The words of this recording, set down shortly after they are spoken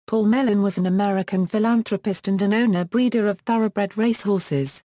Paul Mellon was an American philanthropist and an owner-breeder of thoroughbred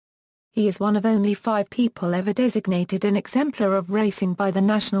racehorses. He is one of only 5 people ever designated an Exemplar of Racing by the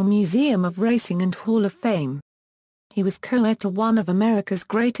National Museum of Racing and Hall of Fame. He was co-heir to one of America's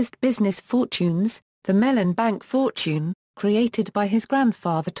greatest business fortunes, the Mellon Bank fortune, created by his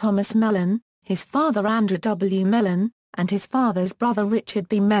grandfather Thomas Mellon, his father Andrew W. Mellon, and his father's brother Richard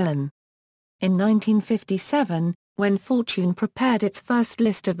B. Mellon. In 1957, when Fortune prepared its first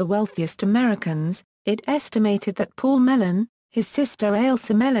list of the wealthiest Americans, it estimated that Paul Mellon, his sister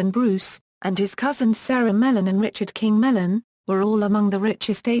Ailsa Mellon-Bruce, and his cousins Sarah Mellon and Richard King Mellon, were all among the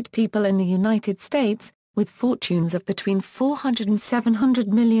richest 8 people in the United States, with fortunes of between $400 and $700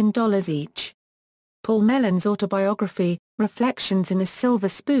 million each. Paul Mellon's autobiography, Reflections in a Silver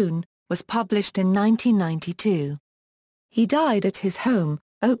Spoon, was published in 1992. He died at his home,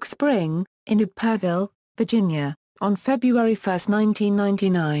 Oak Spring, in Upperville, Virginia, on February 1,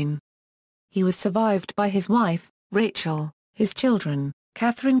 1999. He was survived by his wife, Rachel, his children,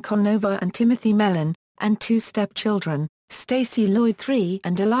 Catherine Conover and Timothy Mellon, and 2 stepchildren, Stacy, Lloyd III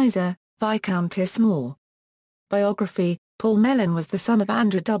and Eliza, Viscountess Moore. Biography: Paul Mellon was the son of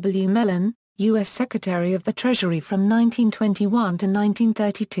Andrew W. Mellon, U.S. Secretary of the Treasury from 1921 to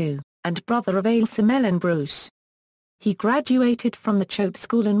 1932, and brother of Ailsa Mellon-Bruce. He graduated from the Choate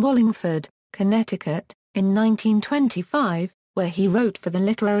School in Wallingford, Connecticut, in 1925, where he wrote for the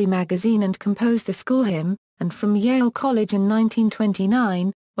literary magazine and composed the school hymn, and from Yale College in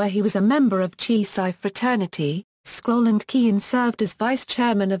 1929, where he was a member of Chi Psi fraternity, Scroll and Key, and served as vice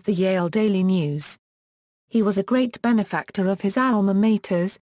chairman of the Yale Daily News. He was a great benefactor of his alma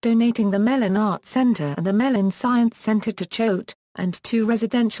maters, donating the Mellon Art Center and the Mellon Science Center to Choate, and 2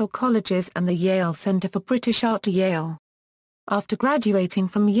 residential colleges and the Yale Center for British Art to Yale. After graduating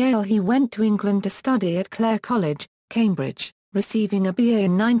from Yale, he went to England to study at Clare College, Cambridge, receiving a BA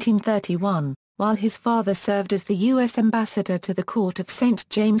in 1931, while his father served as the U.S. ambassador to the Court of St.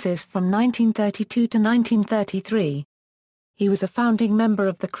 James's from 1932 to 1933. He was a founding member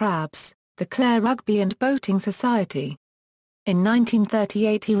of the Crabs, the Clare Rugby and Boating Society. In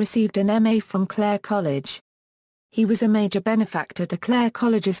 1938 he received an MA from Clare College. He was a major benefactor to Clare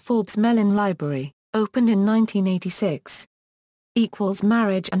College's Forbes Mellon Library, opened in 1986.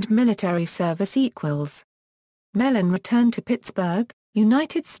 Marriage and military service. Mellon returned to Pittsburgh,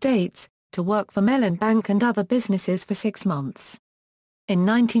 United States, to work for Mellon Bank and other businesses for 6 months. In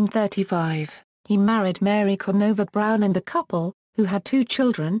 1935, he married Mary Conover Brown, and the couple, who had 2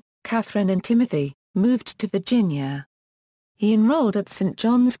 children, Catherine and Timothy, moved to Virginia. He enrolled at St.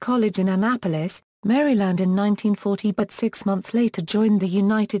 John's College in Annapolis, Maryland in 1940, but 6 months later joined the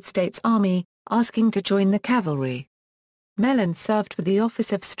United States Army, asking to join the cavalry. Mellon served with the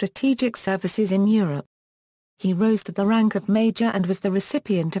Office of Strategic Services in Europe. He rose to the rank of major and was the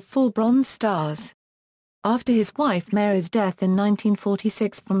recipient of 4 Bronze Stars. After his wife Mary's death in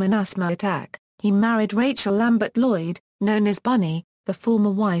 1946 from an asthma attack, he married Rachel Lambert Lloyd, known as Bunny, the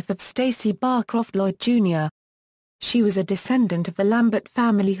former wife of Stacy Barcroft Lloyd Jr. She was a descendant of the Lambert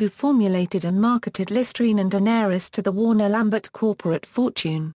family who formulated and marketed Listerine, and an heiress to the Warner-Lambert corporate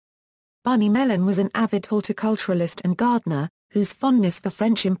fortune. Bunny Mellon was an avid horticulturalist and gardener, whose fondness for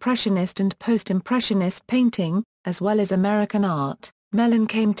French Impressionist and Post-Impressionist painting, as well as American art, Mellon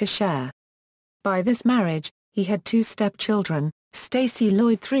came to share. By this marriage, he had 2 stepchildren, Stacy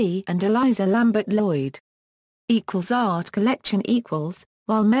Lloyd III and Eliza Lambert Lloyd. Art collection.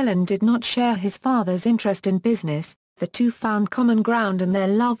 While Mellon did not share his father's interest in business, the 2 found common ground in their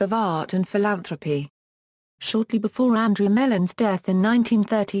love of art and philanthropy. Shortly before Andrew Mellon's death in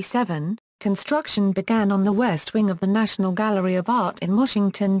 1937, construction began on the west wing of the National Gallery of Art in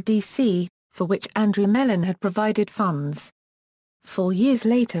Washington, D.C., for which Andrew Mellon had provided funds. 4 years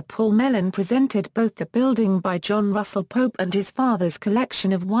later, Paul Mellon presented both the building by John Russell Pope and his father's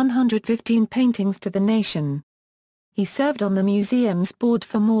collection of 115 paintings to the nation. He served on the museum's board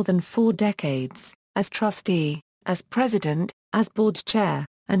for more than 4 decades, as trustee, as president, as board chair,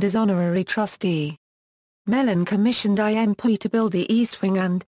 and as honorary trustee. Mellon commissioned IMP to build the East Wing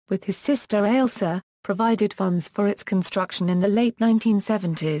and, with his sister Ailsa, provided funds for its construction in the late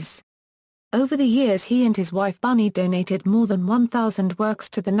 1970s. Over the years he and his wife Bunny donated more than 1,000 works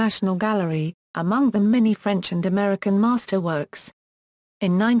to the National Gallery, among them many French and American masterworks.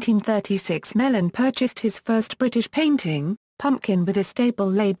 In 1936 Mellon purchased his first British painting, Pumpkin with a Staple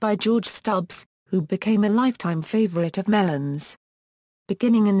laid by George Stubbs, who became a lifetime favorite of Mellon's.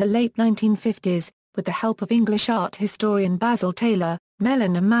 Beginning in the late 1950s, with the help of English art historian Basil Taylor,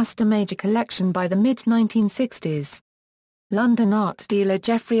 Mellon amassed a major collection by the mid-1960s. London art dealer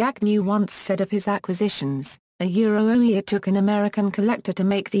Geoffrey Agnew once said of his acquisitions, it took an American collector to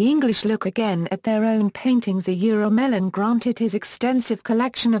make the English look again at their own paintings. Mellon granted his extensive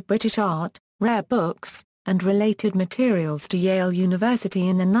collection of British art, rare books, and related materials to Yale University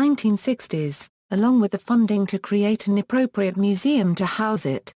in the 1960s, along with the funding to create an appropriate museum to house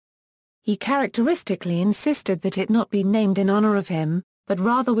it. He characteristically insisted that it not be named in honor of him, but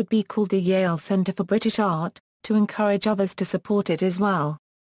rather would be called the Yale Center for British Art, to encourage others to support it as well.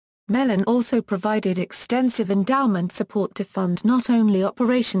 Mellon also provided extensive endowment support to fund not only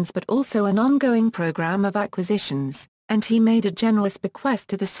operations but also an ongoing program of acquisitions, and he made a generous bequest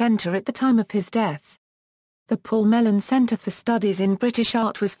to the center at the time of his death. The Paul Mellon Center for Studies in British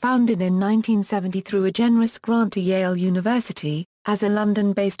Art was founded in 1970 through a generous grant to Yale University, as a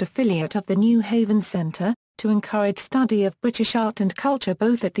London-based affiliate of the New Haven Center, to encourage study of British art and culture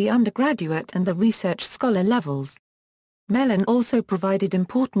both at the undergraduate and the research scholar levels. Mellon also provided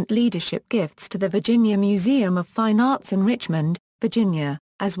important leadership gifts to the Virginia Museum of Fine Arts in Richmond, Virginia,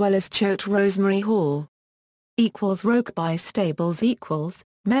 as well as Choate Rosemary Hall. Rokeby Stables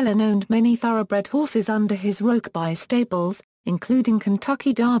Mellon owned many thoroughbred horses under his Rokeby Stables, including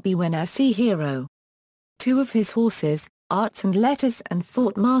Kentucky Derby winner Sea Hero. Two of his horses, Arts and Letters and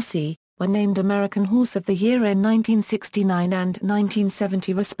Fort Marcy, were named American Horse of the Year in 1969 and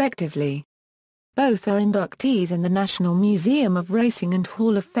 1970 respectively. Both are inductees in the National Museum of Racing and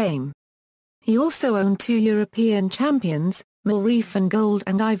Hall of Fame. He also owned two European champions, Millreef and Gold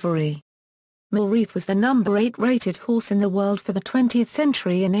and Ivory. Millreef was the number 8 rated horse in the world for the 20th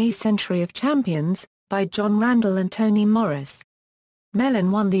century in A Century of Champions, by John Randall and Tony Morris.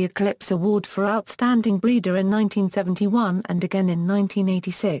 Mellon won the Eclipse Award for Outstanding Breeder in 1971 and again in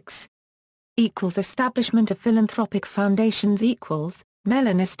 1986. Establishment of philanthropic foundations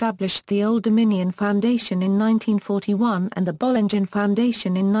Mellon established the Old Dominion Foundation in 1941 and the Bollingen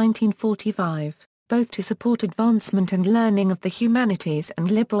Foundation in 1945, both to support advancement and learning of the humanities and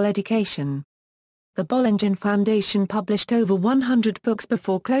liberal education. The Bollingen Foundation published over 100 books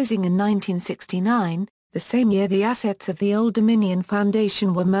before closing in 1969. The same year the assets of the Old Dominion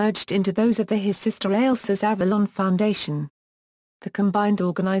Foundation were merged into those of his sister Ailsa's Avalon Foundation. The combined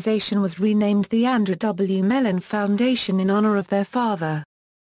organization was renamed the Andrew W. Mellon Foundation in honor of their father.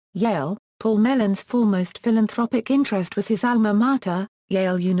 Yale, Paul Mellon's foremost philanthropic interest was his alma mater,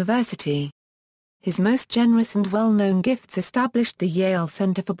 Yale University. His most generous and well-known gifts established the Yale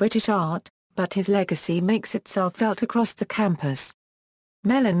Center for British Art, but his legacy makes itself felt across the campus.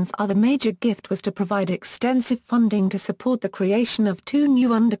 Mellon's other major gift was to provide extensive funding to support the creation of two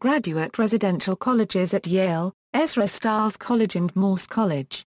new undergraduate residential colleges at Yale, Ezra Stiles College and Morse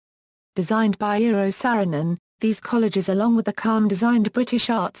College. Designed by Eero Saarinen, these colleges along with the Kahn-designed British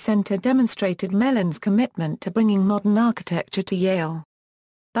Art Centre demonstrated Mellon's commitment to bringing modern architecture to Yale.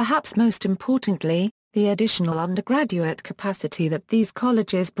 Perhaps most importantly, the additional undergraduate capacity that these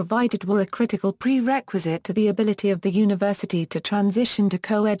colleges provided were a critical prerequisite to the ability of the university to transition to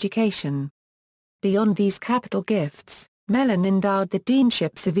co-education. Beyond these capital gifts, Mellon endowed the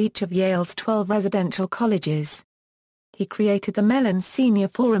deanships of each of Yale's 12 residential colleges. He created the Mellon Senior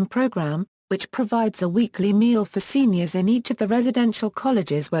Forum program, which provides a weekly meal for seniors in each of the residential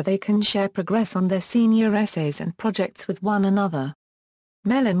colleges where they can share progress on their senior essays and projects with one another.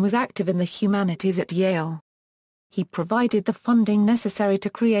 Mellon was active in the humanities at Yale. He provided the funding necessary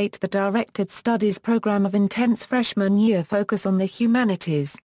to create the Directed Studies program of intense freshman year focus on the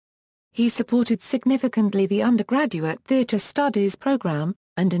humanities. He supported significantly the undergraduate theater studies program,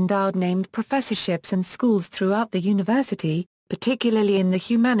 and endowed named professorships and schools throughout the university, particularly in the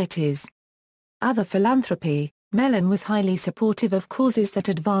humanities. Other philanthropy, Mellon was highly supportive of causes that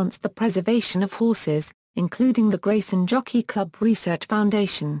advanced the preservation of horses, including the Grayson Jockey Club Research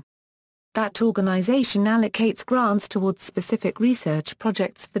Foundation. That organization allocates grants towards specific research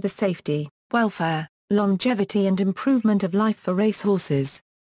projects for the safety, welfare, longevity and improvement of life for racehorses.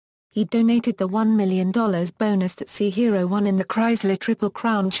 He donated the $1 million bonus that Sea Hero won in the Chrysler Triple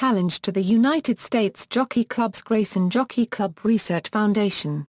Crown Challenge to the United States Jockey Club's Grayson Jockey Club Research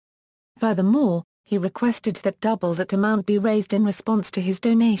Foundation. Furthermore, he requested that double that amount be raised in response to his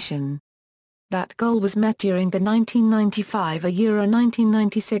donation. That goal was met during the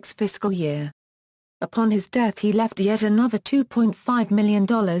 1995-1996 fiscal year. Upon his death he left yet another $2.5 million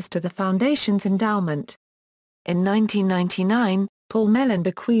to the foundation's endowment. In 1999, Paul Mellon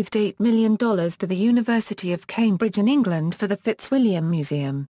bequeathed $8 million to the University of Cambridge in England for the Fitzwilliam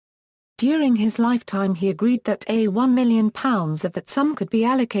Museum. During his lifetime he agreed that £1 million of that sum could be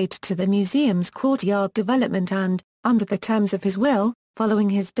allocated to the museum's courtyard development and, under the terms of his will, following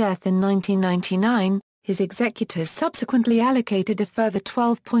his death in 1999, His executors subsequently allocated a further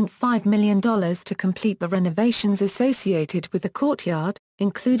 $12.5 million to complete the renovations associated with the courtyard,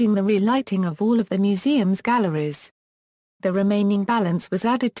 including the relighting of all of the museum's galleries. The remaining balance was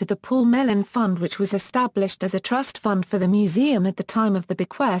added to the Paul Mellon Fund, which was established as a trust fund for the museum at the time of the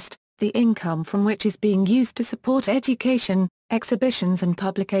bequest, the income from which is being used to support education, exhibitions and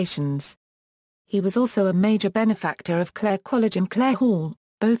publications. He was also a major benefactor of Clare College and Clare Hall,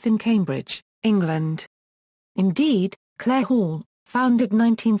 both in Cambridge, England. Indeed, Clare Hall, founded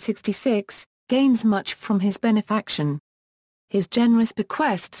 1966, gains much from his benefaction. His generous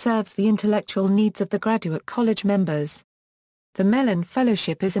bequest serves the intellectual needs of the graduate college members. The Mellon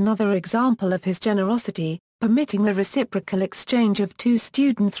Fellowship is another example of his generosity, permitting the reciprocal exchange of 2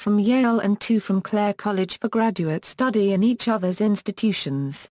 students from Yale and 2 from Clare College for graduate study in each other's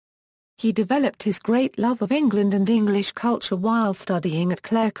institutions. He developed his great love of England and English culture while studying at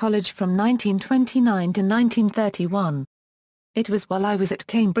Clare College from 1929 to 1931. "It was while I was at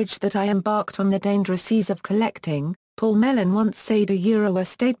Cambridge that I embarked on the dangerous seas of collecting," Paul Mellon once said, a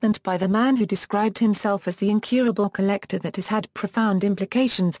statement by the man who described himself as the incurable collector that has had profound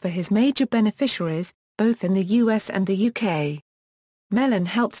implications for his major beneficiaries, both in the US and the UK. Mellon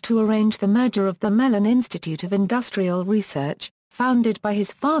helped to arrange the merger of the Mellon Institute of Industrial Research, founded by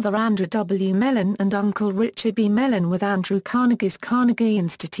his father Andrew W. Mellon and uncle Richard B. Mellon, with Andrew Carnegie's Carnegie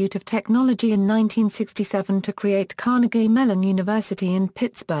Institute of Technology in 1967 to create Carnegie Mellon University in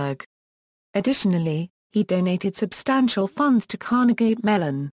Pittsburgh. Additionally, he donated substantial funds to Carnegie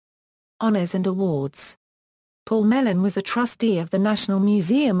Mellon. Honors and awards. Paul Mellon was a trustee of the National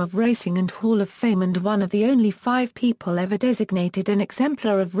Museum of Racing and Hall of Fame and one of the only 5 people ever designated an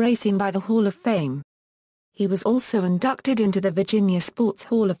Exemplar of Racing by the Hall of Fame. He was also inducted into the Virginia Sports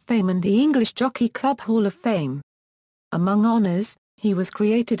Hall of Fame and the English Jockey Club Hall of Fame. Among honors, he was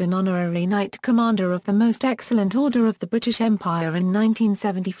created an honorary Knight Commander of the Most Excellent Order of the British Empire in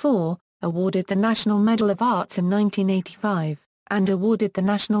 1974, awarded the National Medal of Arts in 1985, and awarded the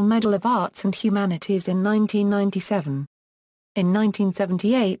National Medal of Arts and Humanities in 1997. In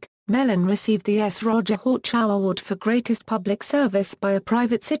 1978, Mellon received the S. Roger Hawkshaw Award for Greatest Public Service by a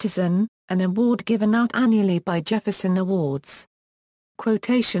Private Citizen, an award given out annually by Jefferson Awards.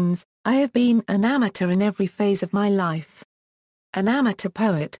 Quotations: "I have been an amateur in every phase of my life. An amateur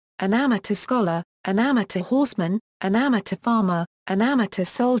poet, an amateur scholar, an amateur horseman, an amateur farmer, an amateur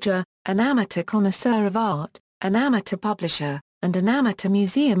soldier, an amateur connoisseur of art, an amateur publisher, and an amateur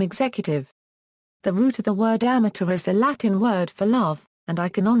museum executive. The root of the word amateur is the Latin word for love, and I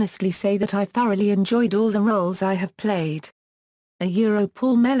can honestly say that I've thoroughly enjoyed all the roles I have played."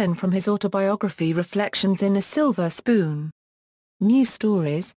 Paul Mellon from his autobiography Reflections in a Silver Spoon. News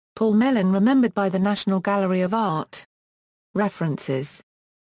stories: Paul Mellon remembered by the National Gallery of Art. References.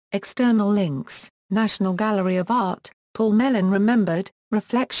 External links: National Gallery of Art, Paul Mellon remembered,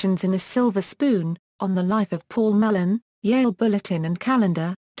 Reflections in a Silver Spoon, on the Life of Paul Mellon, Yale Bulletin and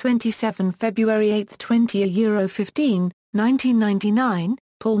Calendar, 27 February 8, 20 1999,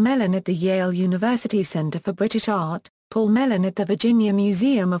 Paul Mellon at the Yale University Center for British Art, Paul Mellon at the Virginia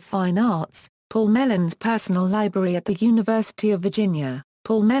Museum of Fine Arts, Paul Mellon's personal library at the University of Virginia,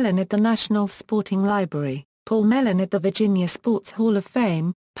 Paul Mellon at the National Sporting Library, Paul Mellon at the Virginia Sports Hall of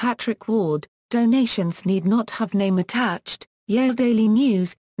Fame, Patrick Ward, Donations need not have name attached, Yale Daily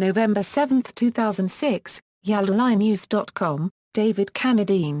News, November 7, 2006, YaleDailyNews.com, David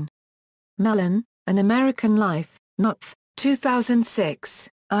Carradine. Mellon, An American Life, Knopf, 2006,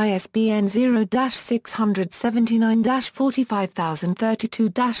 ISBN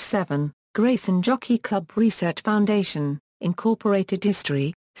 0-679-45032-7, Grayson Jockey Club Research Foundation, Incorporated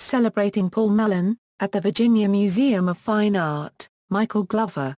History, Celebrating Paul Mellon, at the Virginia Museum of Fine Art, Michael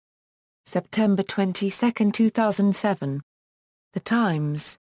Glover. September 22, 2007. The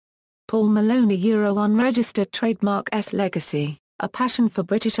Times. Paul Mellon, unregistered trademark S legacy, a passion for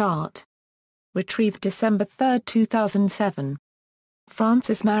British art. Retrieved December 3, 2007.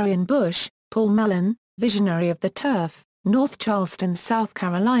 Francis Marion Bush, Paul Mellon, Visionary of the Turf, North Charleston, South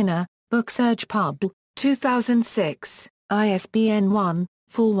Carolina, Booksurge Pub, 2006, ISBN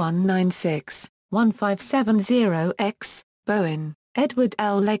 1-4196-1570-X, Bowen, Edward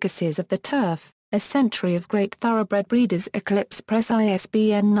L. Legacies of the Turf, A Century of Great Thoroughbred Breeders, Eclipse Press,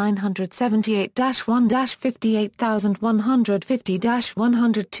 ISBN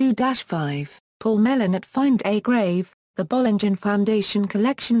 978-1-58150-102-5, Paul Mellon at Find a Grave, the Bollingen Foundation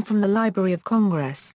collection from the Library of Congress.